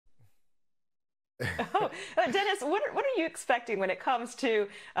Oh, Dennis, what are you expecting when it comes to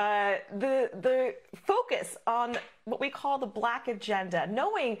the focus on what we call the Black agenda,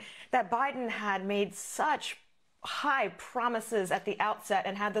 knowing that Biden had made such high promises at the outset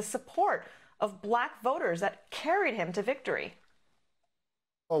and had the support of Black voters that carried him to victory?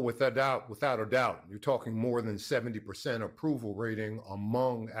 Oh, without a doubt. You're talking more than 70% approval rating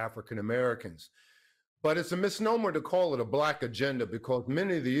among African Americans. But it's a misnomer to call it a Black agenda because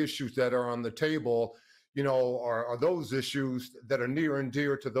many of the issues that are on the table, are those issues that are near and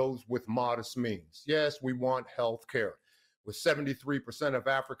dear to those with modest means. Yes, we want health care. With 73% of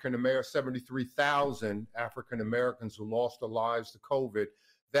African Americans, 73,000 African Americans who lost their lives to COVID,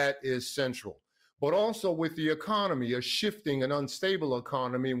 that is central. But also with the economy, a shifting and unstable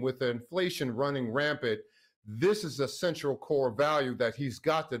economy, and with inflation running rampant, this is a central core value that he's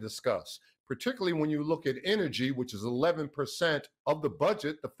got to discuss, particularly when you look at energy, which is 11% of the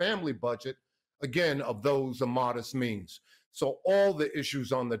budget, the family budget, again, of those of modest means. So all the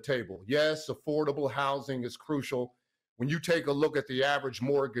issues on the table. Yes, affordable housing is crucial. When you take a look at the average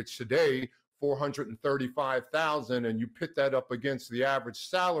mortgage today, 435,000, and you put that up against the average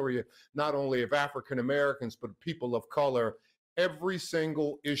salary, not only of African Americans, but people of color, every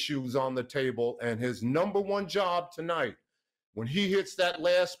single issue is on the table. And his number one job tonight, when he hits that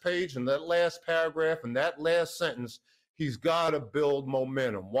last page and that last paragraph and that last sentence, he's got to build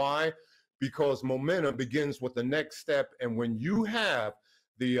momentum. Why? Because momentum begins with the next step. And when you have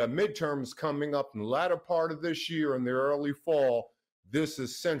the midterms coming up in the latter part of this year and the early fall, this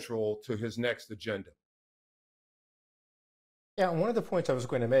is central to his next agenda. Yeah, and one of the points I was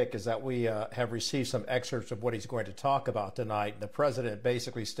going to make is that we have received some excerpts of what he's going to talk about tonight. The president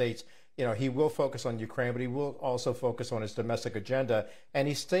basically states, he will focus on Ukraine, but he will also focus on his domestic agenda. And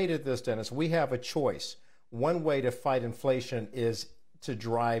he stated this, Dennis, we have a choice. One way to fight inflation is to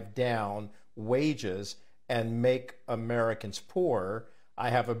drive down wages and make Americans poorer.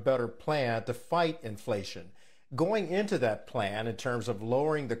 I have a better plan to fight inflation. Going into that plan in terms of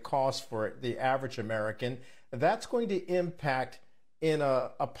lowering the cost for the average American, that's going to impact in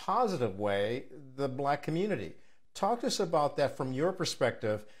a positive way the Black community. Talk to us about that from your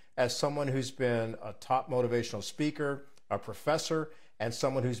perspective as someone who's been a top motivational speaker, a professor, and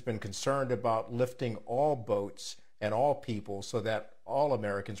someone who's been concerned about lifting all boats and all people so that all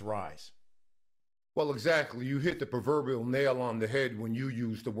Americans rise. Well, exactly. You hit the proverbial nail on the head when you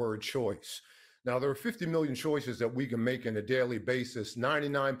use the word choice. Now, there are 50 million choices that we can make on a daily basis.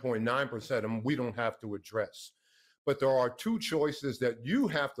 99.9% of them we don't have to address. But there are two choices that you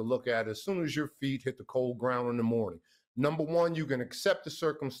have to look at as soon as your feet hit the cold ground in the morning. Number one, you can accept the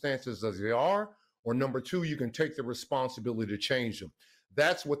circumstances as they are, or number two, you can take the responsibility to change them.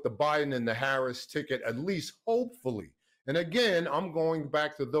 That's what the Biden and the Harris ticket, at least hopefully, and again, I'm going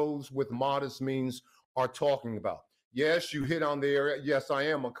back to those with modest means, are talking about. Yes, you hit on the area. Yes, I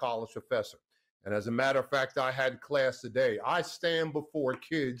am a college professor. And as a matter of fact, I had class today. I stand before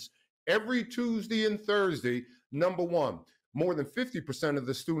kids every Tuesday and Thursday. Number one, more than 50% of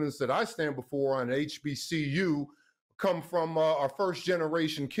the students that I stand before on HBCU come from our first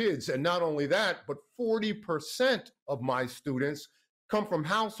generation kids. And not only that, but 40% of my students come from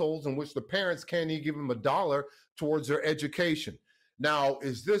households in which the parents can't even give them a dollar towards their education. Now,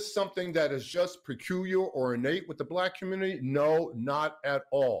 is this something that is just peculiar or innate with the Black community? No, not at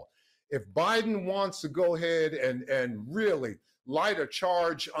all. If Biden wants to go ahead and really light a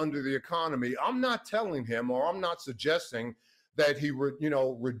charge under the economy, I'm not telling him, or I'm not suggesting that he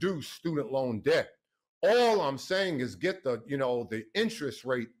reduce student loan debt. All I'm saying is get the interest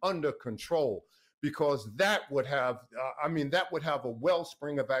rate under control, because that would have a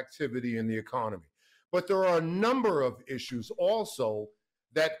wellspring of activity in the economy. But there are a number of issues also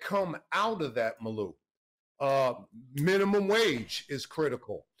that come out of that, Malou. Minimum wage is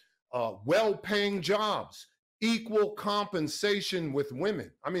critical. Well-paying jobs, equal compensation with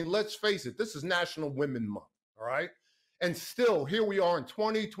women. I mean, let's face it, this is National Women's Month, all right? And still, here we are in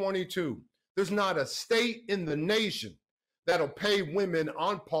 2022. There's not a state in the nation that'll pay women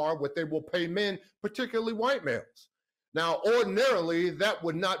on par what they will pay men, particularly white males. Now, ordinarily, that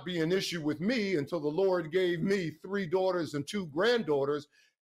would not be an issue with me until the Lord gave me 3 daughters and 2 granddaughters,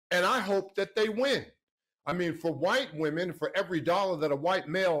 and I hope that they win. I mean, for white women, for every dollar that a white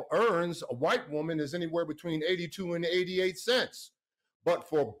male earns, a white woman is anywhere between 82 and 88 cents. But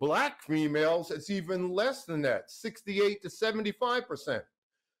for Black females, it's even less than that, 68 to 75%.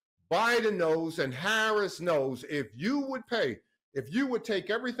 Biden knows and Harris knows if you would take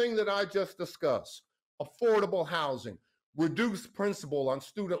everything that I just discussed, affordable housing, reduce principal on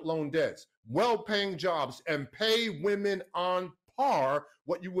student loan debts, well-paying jobs, and pay women on par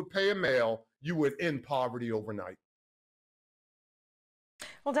what you would pay a male, you would end poverty overnight.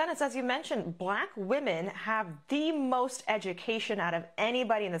 Well, Dennis, as you mentioned, Black women have the most education out of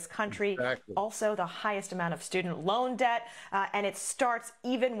anybody in this country. Exactly. Also, the highest amount of student loan debt, and it starts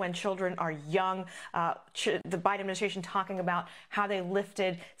even when children are young. The Biden administration talking about how they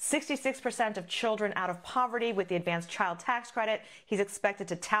lifted 66% of children out of poverty with the advanced child tax credit. He's expected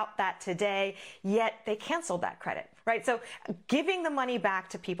to tout that today, yet they canceled that credit. Right. So giving the money back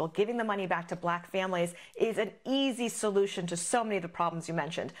to people, giving the money back to Black families is an easy solution to so many of the problems you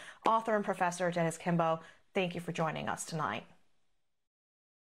mentioned. Author and professor Dennis Kimbro, thank you for joining us tonight.